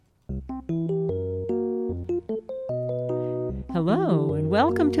Hello, and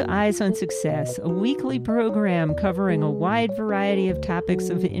welcome to Eyes on Success, a weekly program covering a wide variety of topics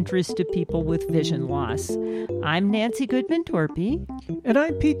of interest to people with vision loss. I'm Nancy Goodman-Torpy. And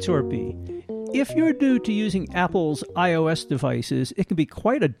I'm Pete Torpy. If you're new to using Apple's iOS devices, it can be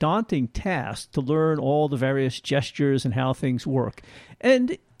quite a daunting task to learn all the various gestures and how things work.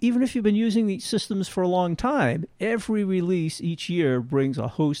 And even if you've been using these systems for a long time, every release each year brings a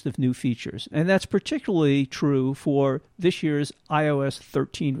host of new features. And that's particularly true for this year's iOS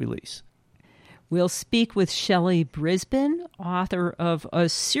 13 release. We'll speak with Shelley Brisbane, author of a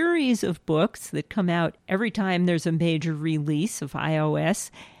series of books that come out every time there's a major release of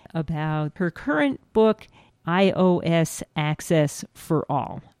iOS, about her current book, iOS Access for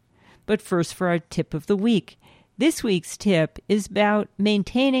All. But first, for our tip of the week. This week's tip is about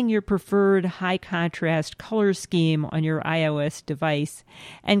maintaining your preferred high-contrast color scheme on your iOS device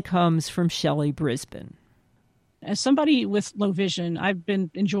and comes from Shelley Brisbane. As somebody with low vision, I've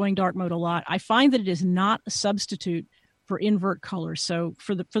been enjoying dark mode a lot. I find that it is not a substitute for invert color. So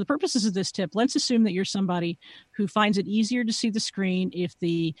for the purposes of this tip, let's assume that you're somebody who finds it easier to see the screen if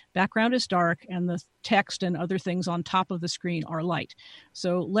the background is dark and the text and other things on top of the screen are light.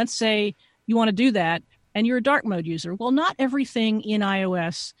 So let's say you want to do that and you're a dark mode user. Well, not everything in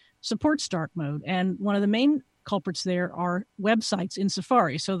iOS supports dark mode. And one of the main culprits there are websites in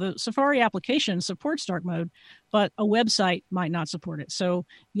Safari. So the Safari application supports dark mode, but a website might not support it. So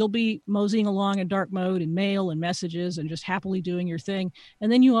you'll be moseying along in dark mode in mail and messages and just happily doing your thing.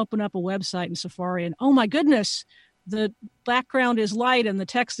 And then you open up a website in Safari and, oh my goodness, the background is light and the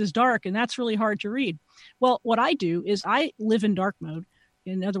text is dark, and that's really hard to read. Well, what I do is I live in dark mode.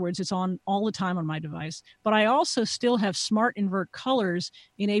 In other words, it's on all the time on my device, but I also still have smart invert colors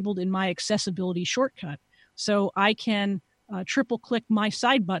enabled in my accessibility shortcut. So I can triple click my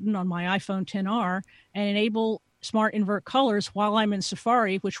side button on my iPhone XR and enable smart invert colors while I'm in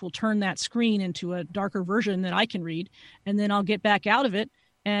Safari, which will turn that screen into a darker version that I can read. And then I'll get back out of it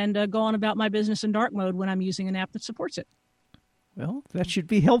and go on about my business in dark mode when I'm using an app that supports it. Well, that should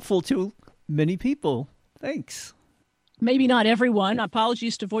be helpful to many people. Thanks. Maybe not everyone.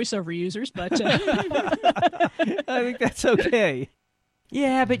 Apologies to voiceover users, but I think that's okay.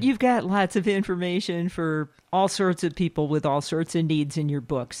 Yeah, but you've got lots of information for all sorts of people with all sorts of needs in your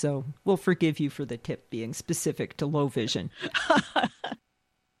book, so we'll forgive you for the tip being specific to low vision.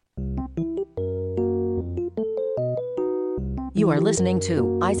 You are listening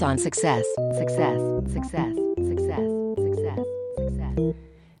to Eyes on Success. Success, success, success, success, success.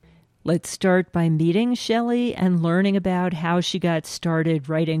 Let's start by meeting Shelley and learning about how she got started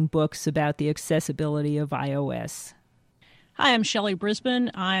writing books about the accessibility of iOS. Hi, I'm Shelley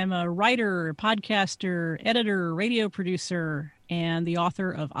Brisbane. I'm a writer, podcaster, editor, radio producer, and the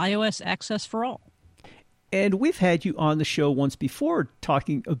author of iOS Access for All. And we've had you on the show once before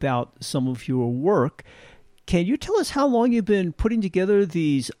talking about some of your work. Can you tell us how long you've been putting together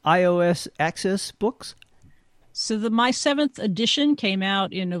these iOS Access books? So my 7th edition came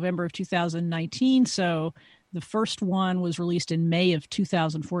out in November of 2019. So the first one was released in May of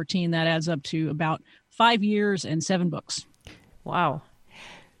 2014. That adds up to about 5 years and 7 books. Wow.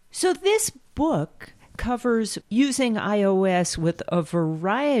 So this book covers using iOS with a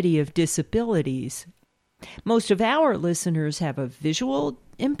variety of disabilities. Most of our listeners have a visual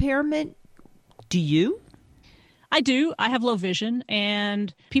impairment. Do you? I do. I have low vision,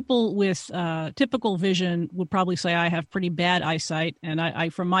 and people with typical vision would probably say I have pretty bad eyesight. And I,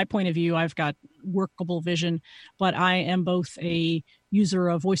 from my point of view, I've got workable vision, but I am both a user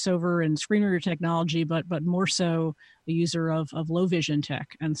of voiceover and screen reader technology, but more so a user of low vision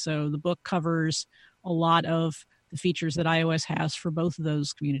tech. And so the book covers a lot of the features that iOS has for both of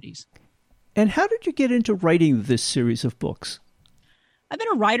those communities. And how did you get into writing this series of books? I've been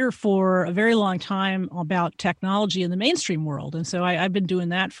a writer for a very long time about technology in the mainstream world. And so I've been doing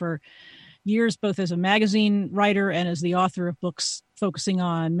that for years, both as a magazine writer and as the author of books focusing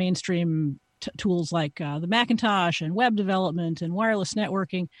on mainstream tools like the Macintosh and web development and wireless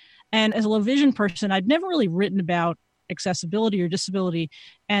networking. And as a low vision person, I'd never really written about accessibility or disability.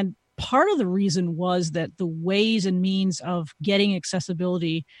 And part of the reason was that the ways and means of getting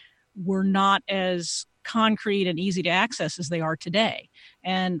accessibility were not as concrete and easy to access as they are today.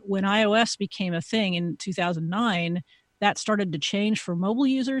 And when iOS became a thing in 2009, that started to change for mobile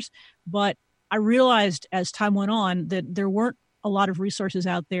users. But I realized as time went on that there weren't a lot of resources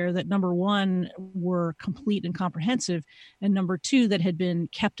out there that, number one, were complete and comprehensive, and number two, that had been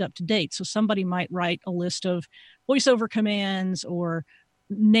kept up to date. So somebody might write a list of voiceover commands or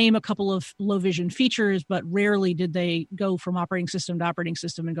name a couple of low vision features, but rarely did they go from operating system to operating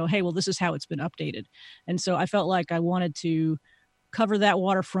system and go, hey, well, this is how it's been updated. And so I felt like I wanted to cover that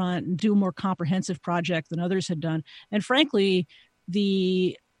waterfront and do a more comprehensive project than others had done. And frankly,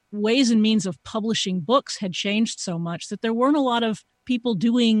 the ways and means of publishing books had changed so much that there weren't a lot of people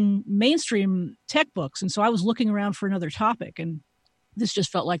doing mainstream tech books. And so I was looking around for another topic, and this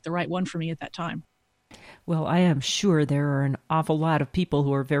just felt like the right one for me at that time. Well, I am sure there are an awful lot of people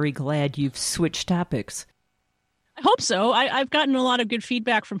who are very glad you've switched topics. I hope so. I've gotten a lot of good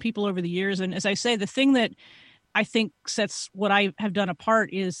feedback from people over the years. And as I say, the thing that I think sets what I have done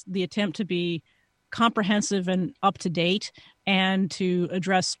apart is the attempt to be comprehensive and up to date and to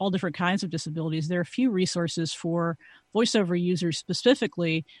address all different kinds of disabilities. There are a few resources for voiceover users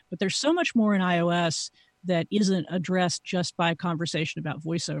specifically, but there's so much more in iOS that isn't addressed just by a conversation about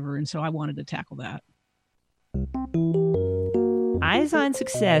voiceover. And so I wanted to tackle that. Eyes on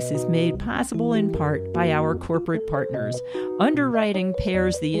Success is made possible in part by our corporate partners. Underwriting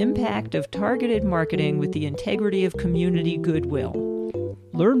pairs the impact of targeted marketing with the integrity of community goodwill.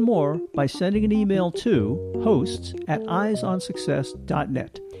 Learn more by sending an email to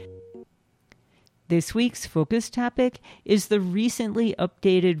hosts@eyesonsuccess.net. This week's focus topic is the recently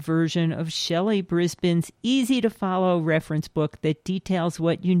updated version of Shelley Brisbane's easy-to-follow reference book that details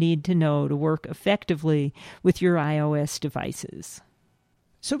what you need to know to work effectively with your iOS devices.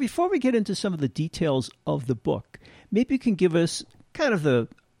 So before we get into some of the details of the book, maybe you can give us kind of the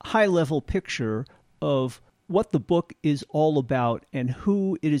high-level picture of what the book is all about and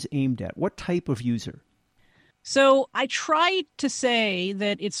who it is aimed at. What type of user? So I try to say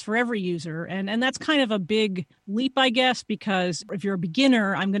that it's for every user, and that's kind of a big leap, I guess, because if you're a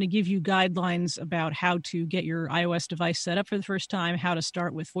beginner, I'm going to give you guidelines about how to get your iOS device set up for the first time, how to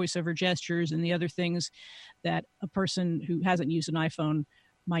start with voiceover gestures and the other things that a person who hasn't used an iPhone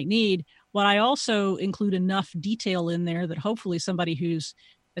might need. But I also include enough detail in there that hopefully somebody who's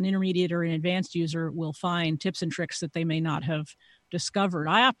an intermediate or an advanced user will find tips and tricks that they may not have discovered.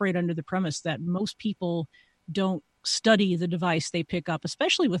 I operate under the premise that most people don't study the device they pick up,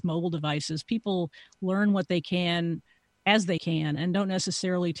 especially with mobile devices. People learn what they can as they can and don't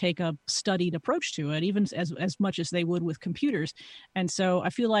necessarily take a studied approach to it, even as much as they would with computers. And so I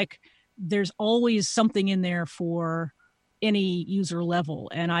feel like there's always something in there for any user level.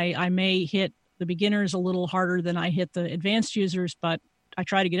 And I may hit the beginners a little harder than I hit the advanced users, but I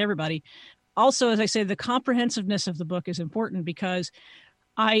try to get everybody. Also, as I say, the comprehensiveness of the book is important because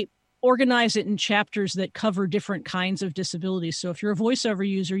I organize it in chapters that cover different kinds of disabilities. So if you're a voiceover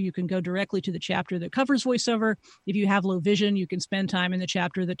user, you can go directly to the chapter that covers voiceover. If you have low vision, you can spend time in the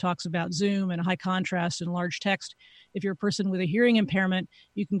chapter that talks about zoom and high contrast and large text. If you're a person with a hearing impairment,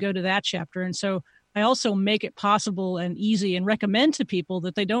 you can go to that chapter. And so I also make it possible and easy and recommend to people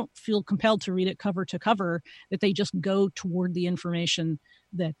that they don't feel compelled to read it cover to cover, that they just go toward the information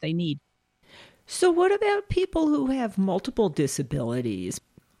that they need. So what about people who have multiple disabilities?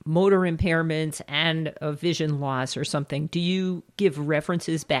 Motor impairments and a vision loss or something? Do you give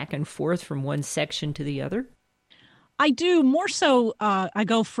references back and forth from one section to the other? I do. More so, I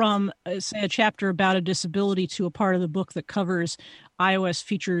go from, say, a chapter about a disability to a part of the book that covers iOS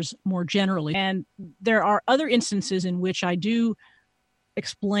features more generally. And there are other instances in which I do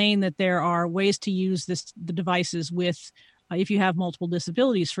explain that there are ways to use the devices with if you have multiple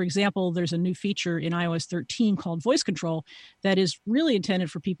disabilities. For example, there's a new feature in iOS 13 called voice control that is really intended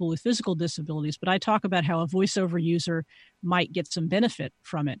for people with physical disabilities, but I talk about how a voiceover user might get some benefit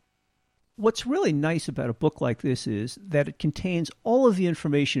from it. What's really nice about a book like this is that it contains all of the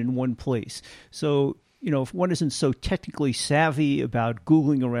information in one place. So, if one isn't so technically savvy about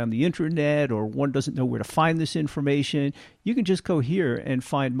Googling around the internet or one doesn't know where to find this information, you can just go here and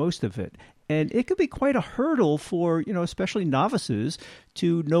find most of it. And it could be quite a hurdle for, especially novices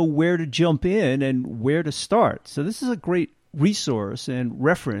to know where to jump in and where to start. So this is a great resource and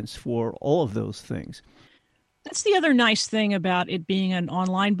reference for all of those things. That's the other nice thing about it being an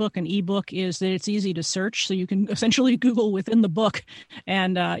online book, an ebook, is that it's easy to search. So you can essentially Google within the book.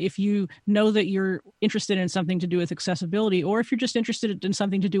 And if you know that you're interested in something to do with accessibility, or if you're just interested in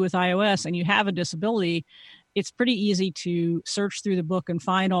something to do with iOS and you have a disability, it's pretty easy to search through the book and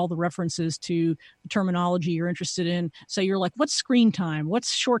find all the references to the terminology you're interested in. So you're like, what's screen time?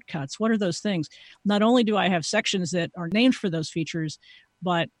 What's shortcuts? What are those things? Not only do I have sections that are named for those features,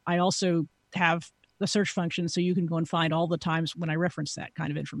 but I also have the search function so you can go and find all the times when I reference that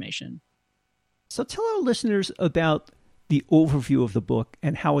kind of information. So tell our listeners about the overview of the book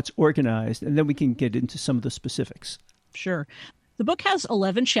and how it's organized, and then we can get into some of the specifics. Sure. The book has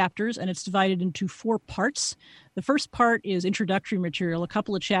 11 chapters, and it's divided into 4 parts. The first part is introductory material, a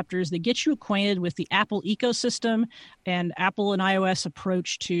couple of chapters that get you acquainted with the Apple ecosystem and Apple and iOS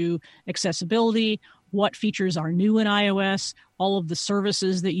approach to accessibility, what features are new in iOS, all of the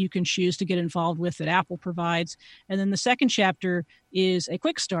services that you can choose to get involved with that Apple provides. And then the second chapter is a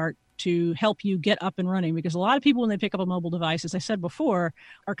quick start to help you get up and running, because a lot of people, when they pick up a mobile device, as I said before,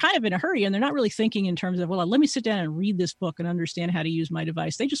 are kind of in a hurry, and they're not really thinking in terms of, well, let me sit down and read this book and understand how to use my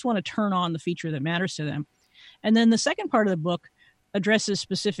device. They just want to turn on the feature that matters to them. And then the second part of the book addresses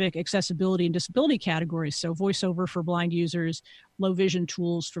specific accessibility and disability categories. So VoiceOver for blind users, low vision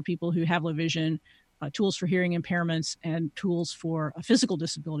tools for people who have low vision, tools for hearing impairments, and tools for physical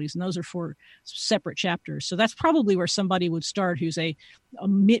disabilities. And those are 4 separate chapters. So that's probably where somebody would start who's a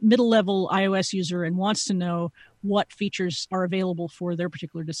middle-level iOS user and wants to know what features are available for their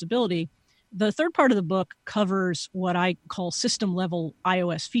particular disability. The third part of the book covers what I call system-level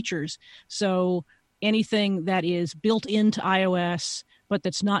iOS features. So anything that is built into iOS, but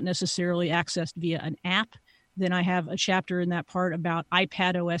that's not necessarily accessed via an app. Then I have a chapter in that part about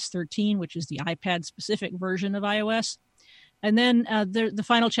iPadOS 13, which is the iPad-specific version of iOS. And then the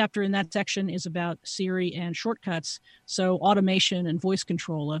final chapter in that section is about Siri and shortcuts, so automation and voice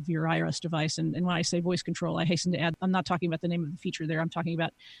control of your iOS device. And when I say voice control, I hasten to add, I'm not talking about the name of the feature there. I'm talking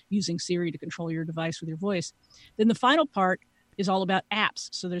about using Siri to control your device with your voice. Then the final part is all about apps.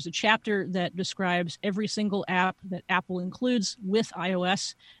 So there's a chapter that describes every single app that Apple includes with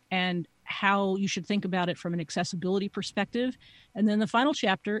iOS and how you should think about it from an accessibility perspective. And then the final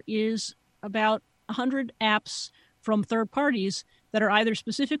chapter is about 100 apps from third parties that are either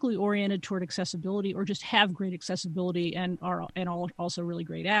specifically oriented toward accessibility or just have great accessibility and are also really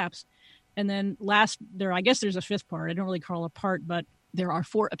great apps. And then I guess there's a fifth part. I don't really call it a part, but there are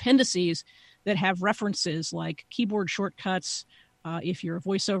 4 appendices that have references like keyboard shortcuts, if you're a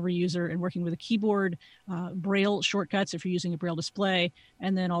VoiceOver user and working with a keyboard, Braille shortcuts if you're using a Braille display,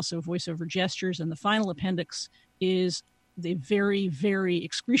 and then also VoiceOver gestures. And the final appendix is the very, very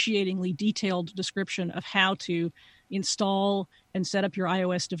excruciatingly detailed description of how to install and set up your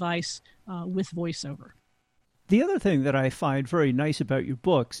iOS device with VoiceOver. The other thing that I find very nice about your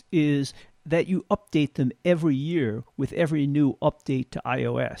books is that you update them every year with every new update to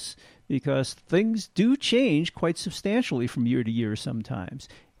iOS, because things do change quite substantially from year to year sometimes.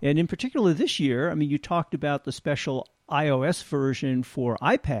 And in particular this year, I mean, you talked about the special iOS version for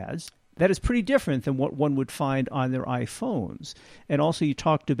iPads. That is pretty different than what one would find on their iPhones. And also you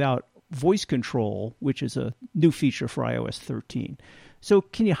talked about voice control, which is a new feature for iOS 13. So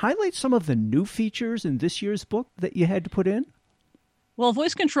can you highlight some of the new features in this year's book that you had to put in? Well,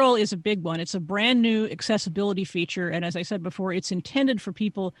 voice control is a big one. It's a brand new accessibility feature. And as I said before, it's intended for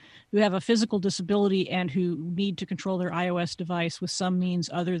people who have a physical disability and who need to control their iOS device with some means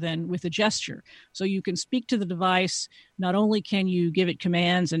other than with a gesture. So you can speak to the device. Not only can you give it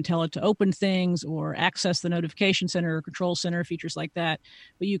commands and tell it to open things or access the notification center or control center, features like that,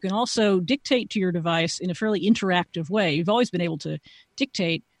 but you can also dictate to your device in a fairly interactive way. You've always been able to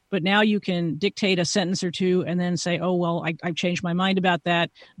dictate, but now you can dictate a sentence or two and then say, oh, well, I've changed my mind about that,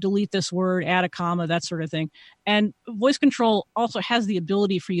 delete this word, add a comma, that sort of thing. And voice control also has the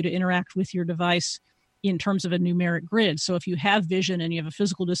ability for you to interact with your device in terms of a numeric grid. So if you have vision and you have a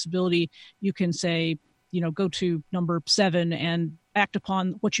physical disability, you can say, go to number 7 and act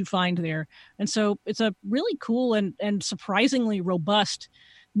upon what you find there. And so it's a really cool and surprisingly robust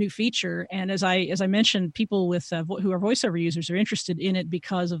new feature. And as I mentioned, people with who are VoiceOver users are interested in it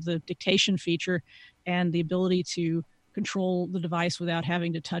because of the dictation feature and the ability to control the device without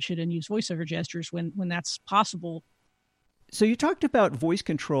having to touch it and use VoiceOver gestures when that's possible. So you talked about voice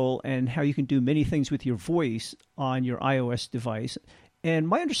control and how you can do many things with your voice on your iOS device. And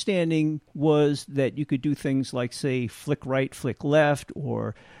my understanding was that you could do things like, say, flick right, flick left,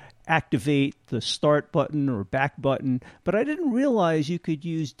 or activate the start button or back button, but I didn't realize you could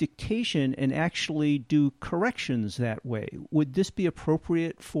use dictation and actually do corrections that way. Would this be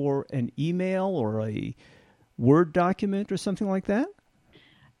appropriate for an email or a Word document or something like that?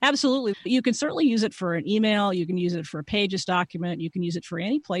 Absolutely. You can certainly use it for an email. You can use it for a Pages document. You can use it for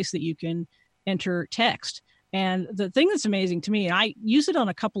any place that you can enter text. And the thing that's amazing to me, I use it on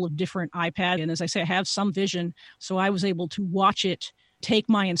a couple of different iPads. And as I say, I have some vision, so I was able to watch it take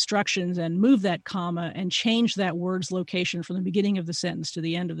my instructions and move that comma and change that word's location from the beginning of the sentence to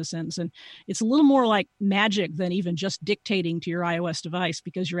the end of the sentence. And it's a little more like magic than even just dictating to your iOS device,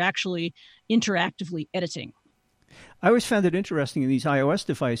 because you're actually interactively editing. I always found it interesting in these iOS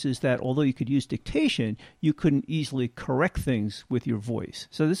devices that although you could use dictation, you couldn't easily correct things with your voice.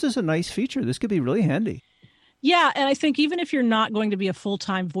 So this is a nice feature. This could be really handy. Yeah, and I think even if you're not going to be a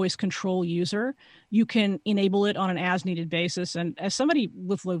full-time voice control user, you can enable it on an as-needed basis. And as somebody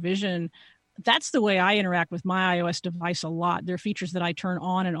with low vision, that's the way I interact with my iOS device a lot. There are features that I turn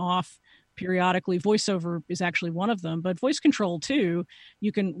on and off periodically. VoiceOver is actually one of them, but voice control too.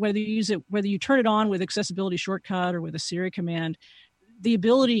 You can, whether you turn it on with accessibility shortcut or with a Siri command, the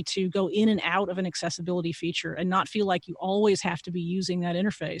ability to go in and out of an accessibility feature and not feel like you always have to be using that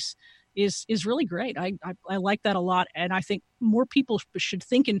interface is really great. I like that a lot. And I think more people should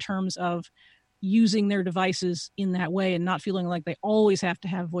think in terms of using their devices in that way and not feeling like they always have to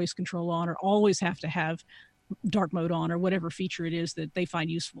have voice control on or always have to have dark mode on or whatever feature it is that they find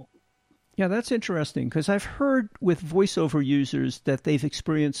useful. Yeah, that's interesting because I've heard with VoiceOver users that they've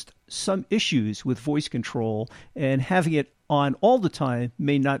experienced some issues with voice control, and having it on all the time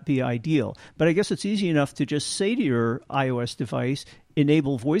may not be ideal. But I guess it's easy enough to just say to your iOS device,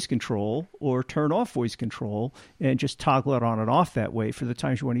 enable voice control or turn off voice control, and just toggle it on and off that way for the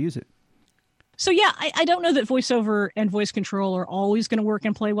times you want to use it. So yeah, I don't know that VoiceOver and voice control are always going to work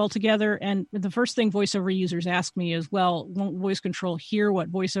and play well together. And the first thing VoiceOver users ask me is, well, won't voice control hear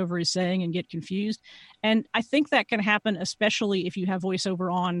what VoiceOver is saying and get confused? And I think that can happen, especially if you have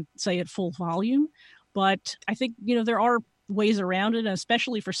VoiceOver on, say, at full volume. But I think, there are ways around it, and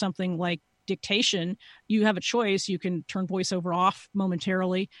especially for something like dictation, you have a choice. You can turn VoiceOver off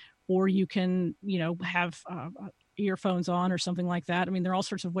momentarily, or you can, have earphones on or something like that. I mean, there are all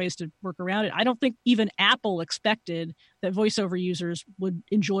sorts of ways to work around it. I don't think even Apple expected that VoiceOver users would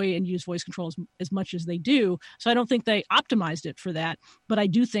enjoy and use voice control as much as they do. So I don't think they optimized it for that, but I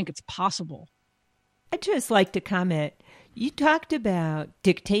do think it's possible. I'd just like to comment. You talked about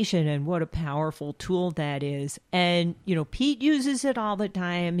dictation and what a powerful tool that is. And, Pete uses it all the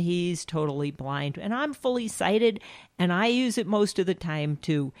time. He's totally blind. And I'm fully sighted, and I use it most of the time,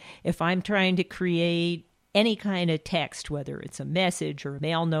 too. If I'm trying to create any kind of text, whether it's a message or a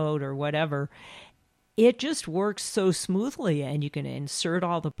mail note or whatever, it just works so smoothly. And you can insert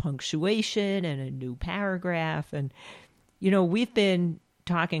all the punctuation and a new paragraph. And, we've been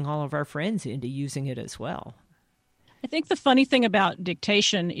talking all of our friends into using it as well. I think the funny thing about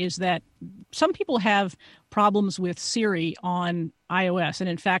dictation is that some people have problems with Siri on iOS. And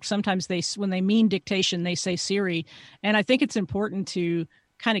in fact, sometimes when they mean dictation, they say Siri. And I think it's important to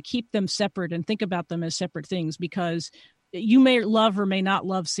kind of keep them separate and think about them as separate things, because you may love or may not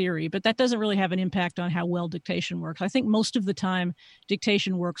love Siri, but that doesn't really have an impact on how well dictation works. I think most of the time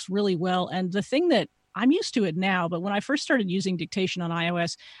dictation works really well. And the thing that I'm used to it now, but when I first started using dictation on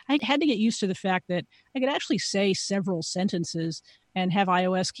iOS, I had to get used to the fact that I could actually say several sentences and have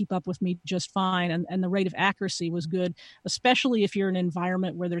iOS keep up with me just fine. And the rate of accuracy was good, especially if you're in an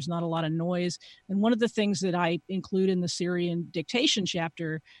environment where there's not a lot of noise. And one of the things that I include in the Siri and dictation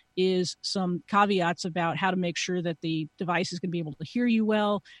chapter is some caveats about how to make sure that the device is going to be able to hear you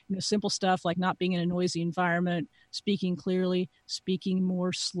well. Simple stuff like not being in a noisy environment, speaking clearly, speaking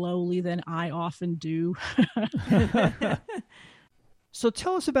more slowly than I often do. So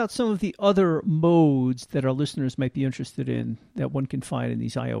tell us about some of the other modes that our listeners might be interested in that one can find in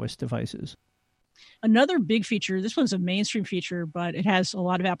these iOS devices. Another big feature, this one's a mainstream feature, but it has a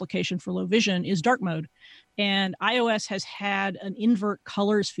lot of application for low vision, is dark mode. And iOS has had an invert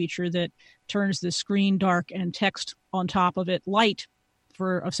colors feature that turns the screen dark and text on top of it light,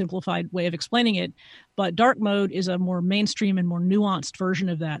 for a simplified way of explaining it. But dark mode is a more mainstream and more nuanced version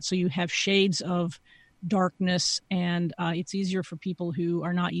of that. So you have shades of darkness, and it's easier for people who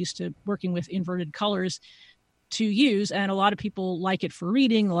are not used to working with inverted colors to use. And a lot of people like it for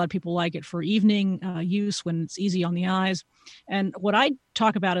reading. A lot of people like it for evening use when it's easy on the eyes. And what I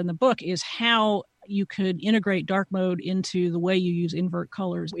talk about in the book is how you could integrate dark mode into the way you use invert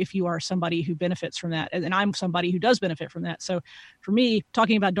colors if you are somebody who benefits from that. And I'm somebody who does benefit from that. So for me,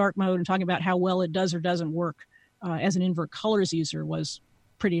 talking about dark mode and talking about how well it does or doesn't work as an invert colors user was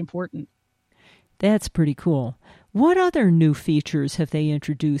pretty important. That's pretty cool. What other new features have they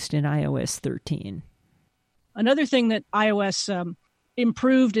introduced in iOS 13? Another thing that iOS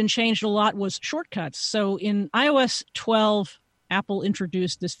improved and changed a lot was shortcuts. So in iOS 12, Apple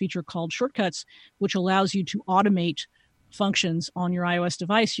introduced this feature called Shortcuts, which allows you to automate functions on your iOS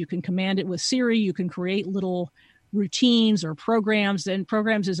device. You can command it with Siri. You can create little routines or programs. And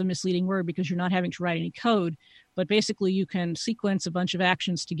programs is a misleading word because you're not having to write any code. But basically, you can sequence a bunch of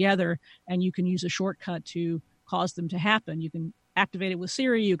actions together, and you can use a shortcut to cause them to happen. You can activate it with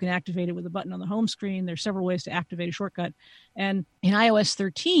Siri. You can activate it with a button on the home screen. There's several ways to activate a shortcut. And in iOS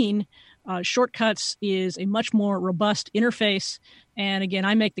 13, Shortcuts is a much more robust interface. And again,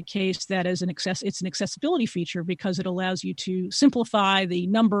 I make the case that it's an accessibility feature because it allows you to simplify the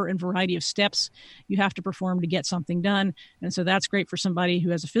number and variety of steps you have to perform to get something done. And so that's great for somebody who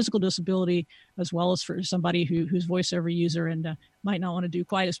has a physical disability, as well as for somebody who's VoiceOver user and might not want to do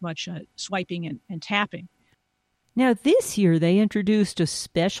quite as much swiping and tapping. Now, this year, they introduced a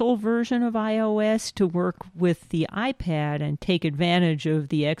special version of iOS to work with the iPad and take advantage of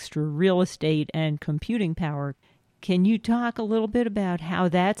the extra real estate and computing power. Can you talk a little bit about how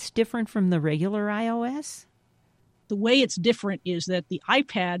that's different from the regular iOS? The way it's different is that the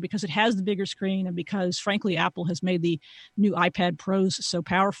iPad, because it has the bigger screen and because, frankly, Apple has made the new iPad Pros so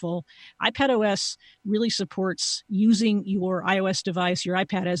powerful, iPadOS really supports using your iOS device, your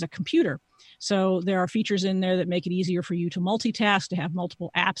iPad, as a computer. So there are features in there that make it easier for you to multitask, to have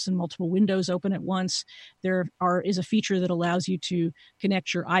multiple apps and multiple windows open at once. There is a feature that allows you to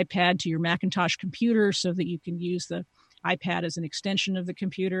connect your iPad to your Macintosh computer so that you can use the iPad as an extension of the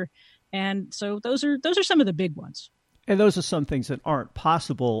computer. And so those are some of the big ones. And those are some things that aren't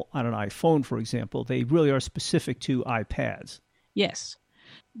possible on an iPhone, for example. They really are specific to iPads. Yes.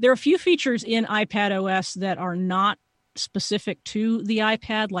 There are a few features in iPadOS that are not specific to the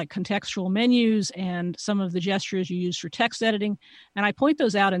iPad, like contextual menus and some of the gestures you use for text editing. And I point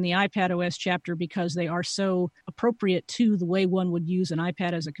those out in the iPadOS chapter because they are so appropriate to the way one would use an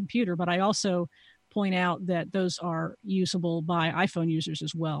iPad as a computer. But I also point out that those are usable by iPhone users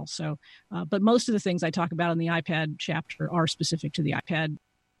as well. So, but most of the things I talk about in the iPad chapter are specific to the iPad.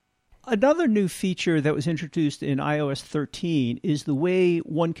 Another new feature that was introduced in iOS 13 is the way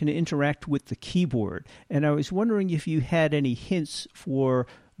one can interact with the keyboard. And I was wondering if you had any hints for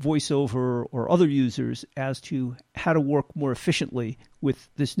VoiceOver or other users as to how to work more efficiently with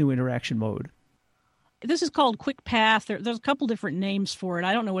this new interaction mode. This is called Quick Path. There's a couple different names for it.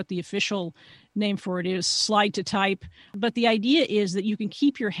 I don't know what the official name for it is, slide to type. But the idea is that you can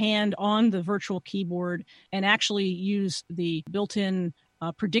keep your hand on the virtual keyboard and actually use the built-in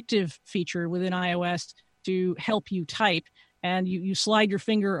predictive feature within iOS to help you type. And you slide your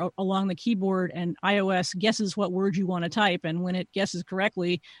finger along the keyboard and iOS guesses what word you want to type. And when it guesses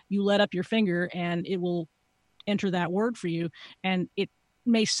correctly, you let up your finger and it will enter that word for you. And it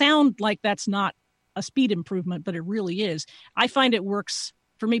may sound like that's not a speed improvement, but it really is. I find it works,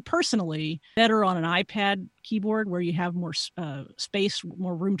 for me personally, better on an iPad keyboard where you have more space,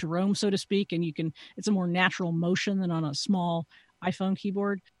 more room to roam, so to speak, and it's a more natural motion than on a small iPhone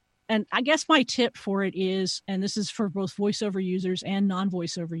keyboard. And I guess my tip for it is, and this is for both VoiceOver users and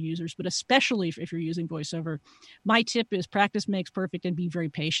non-VoiceOver users, but especially if you're using VoiceOver, my tip is practice makes perfect and be very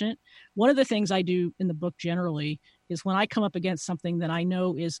patient. One of the things I do in the book generally is when I come up against something that I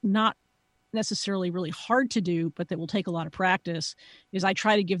know is not necessarily really hard to do, but that will take a lot of practice, is I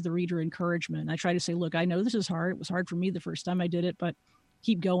try to give the reader encouragement. I try to say, look, I know this is hard. It was hard for me the first time I did it, but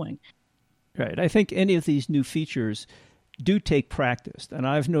keep going. Right. I think any of these new features do take practice. And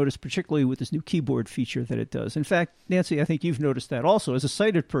I've noticed, particularly with this new keyboard feature, that it does. In fact, Nancy, I think you've noticed that also as a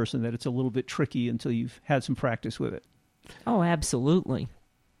sighted person, that it's a little bit tricky until you've had some practice with it. Oh, absolutely.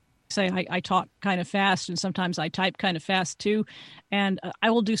 Say I talk kind of fast and sometimes I type kind of fast too. And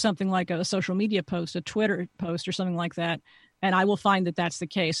I will do something like a social media post, a Twitter post or something like that. And I will find that that's the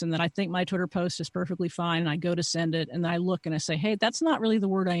case and that I think my Twitter post is perfectly fine. And I go to send it and I look and I say, hey, that's not really the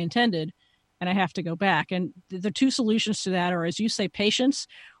word I intended. And I have to go back. And the two solutions to that are, as you say, patience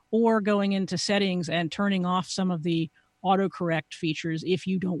or going into settings and turning off some of the autocorrect features if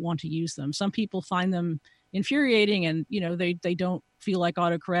you don't want to use them. Some people find them infuriating and, they don't feel like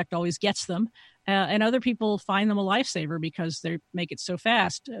autocorrect always gets them. And other people find them a lifesaver because they make it so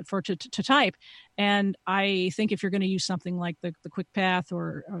fast to type. And I think if you're going to use something like the Quick Path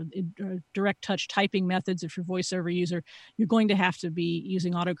or direct touch typing methods, if you're a VoiceOver user, you're going to have to be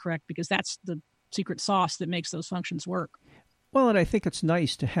using autocorrect because that's the secret sauce that makes those functions work. Well, and I think it's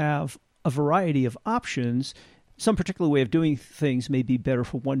nice to have a variety of options. Some particular way of doing things may be better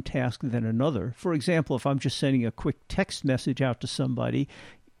for one task than another. For example, if I'm just sending a quick text message out to somebody,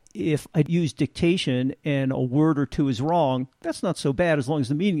 if I use dictation and a word or two is wrong, that's not so bad as long as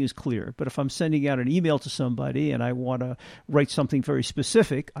the meaning is clear. But if I'm sending out an email to somebody and I want to write something very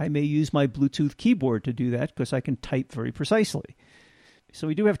specific, I may use my Bluetooth keyboard to do that because I can type very precisely. So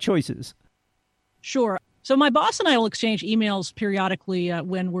we do have choices. Sure. So my boss and I will exchange emails periodically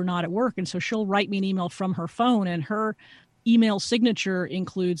when we're not at work. And so she'll write me an email from her phone and her email signature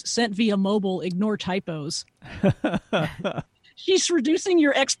includes sent via mobile, ignore typos. She's reducing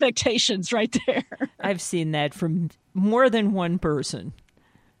your expectations right there. I've seen that from more than one person.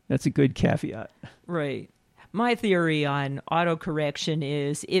 That's a good caveat. Right. My theory on autocorrection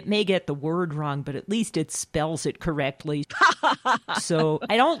is it may get the word wrong, but at least it spells it correctly. So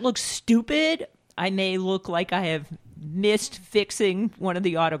I don't look stupid. I may look like I have missed fixing one of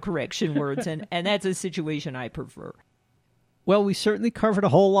the autocorrection words, and that's a situation I prefer. Well, we certainly covered a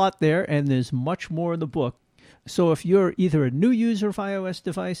whole lot there, and there's much more in the book. So if you're either a new user of iOS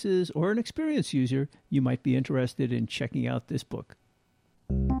devices or an experienced user, you might be interested in checking out this book.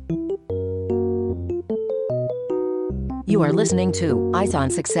 You are listening to Eyes on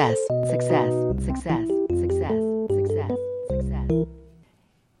Success. Success, success, success, success, success.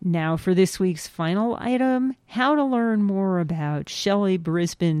 Now for this week's final item, how to learn more about Shelley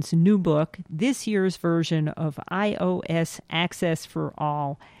Brisbane's new book, this year's version of iOS Access for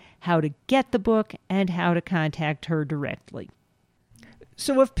All, how to get the book, and how to contact her directly.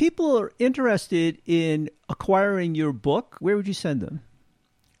 So if people are interested in acquiring your book, where would you send them?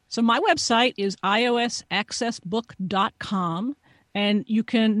 So my website is iosaccessbook.com, and you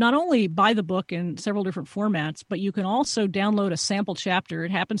can not only buy the book in several different formats, but you can also download a sample chapter.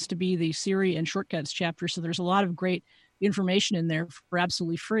 It happens to be the Siri and Shortcuts chapter, so there's a lot of great information in there for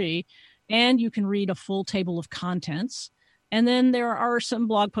absolutely free, and you can read a full table of contents. And then there are some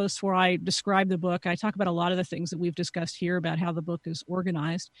blog posts where I describe the book. I talk about a lot of the things that we've discussed here about how the book is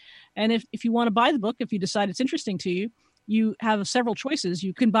organized. And if you want to buy the book, if you decide it's interesting to you, you have several choices.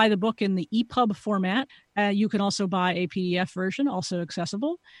 You can buy the book in the EPUB format. You can also buy a PDF version, also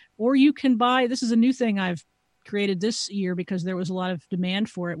accessible. Or you can buy, this is a new thing I've created this year because there was a lot of demand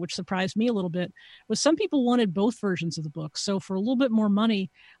for it, which surprised me a little bit, was some people wanted both versions of the book. So for a little bit more money,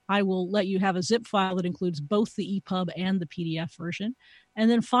 I will let you have a zip file that includes both the EPUB and the PDF version.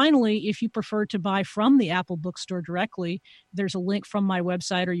 And then finally, if you prefer to buy from the Apple Bookstore directly, there's a link from my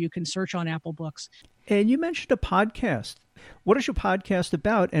website, or you can search on Apple Books. And you mentioned a podcast. What is your podcast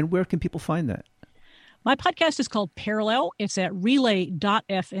about, and where can people find that? My podcast is called Parallel. It's at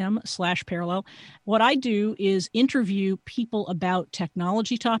relay.fm/parallel. What I do is interview people about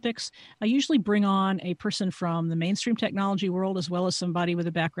technology topics. I usually bring on a person from the mainstream technology world as well as somebody with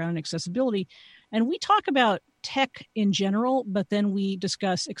a background in accessibility. And we talk about tech in general, but then we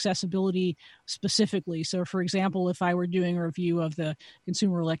discuss accessibility specifically. So, for example, if I were doing a review of the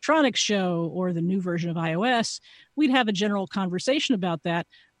Consumer Electronics Show or the new version of iOS, we'd have a general conversation about that.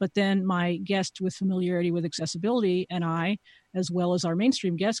 But then my guest with familiarity with accessibility and I, as well as our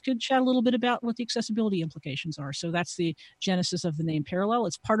mainstream guest, could chat a little bit about what the accessibility implications are. So that's the genesis of the name Parallel.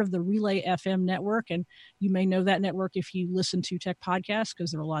 It's part of the Relay FM network, and you may know that network if you listen to tech podcasts,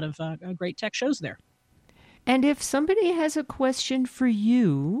 because there are a lot of great tech shows there. And if somebody has a question for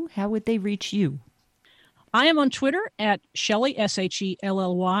you, how would they reach you? I am on Twitter at Shelley, Shelley.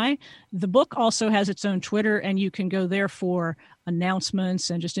 The book also has its own Twitter, and you can go there for announcements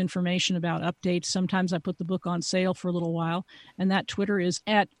and just information about updates. Sometimes I put the book on sale for a little while, and that Twitter is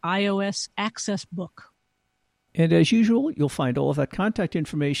at iOS Access Book. And as usual, you'll find all of that contact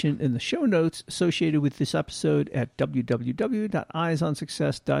information in the show notes associated with this episode at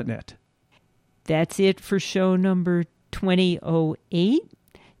www.eyesonsuccess.net. That's it for show number 2008.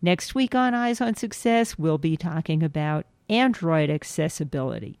 Next week on Eyes on Success, we'll be talking about Android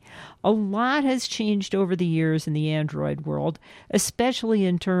accessibility. A lot has changed over the years in the Android world, especially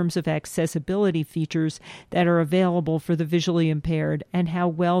in terms of accessibility features that are available for the visually impaired and how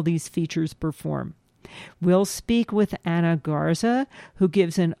well these features perform. We'll speak with Anna Garza, who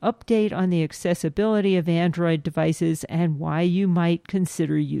gives an update on the accessibility of Android devices and why you might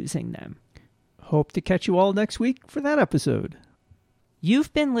consider using them. Hope to catch you all next week for that episode.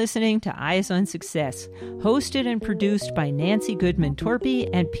 You've been listening to Eyes on Success, hosted and produced by Nancy Goodman Torpy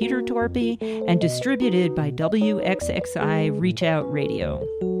and Peter Torpy, and distributed by WXXI Reach Out Radio.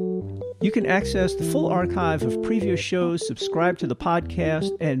 You can access the full archive of previous shows, subscribe to the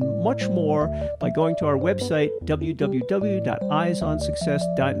podcast, and much more by going to our website,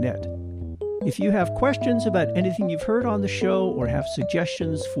 www.eyesonsuccess.net. If you have questions about anything you've heard on the show or have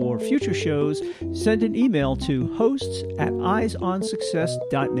suggestions for future shows, send an email to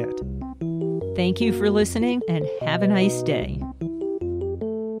hosts@eyesonsuccess.net. Thank you for listening and have a nice day.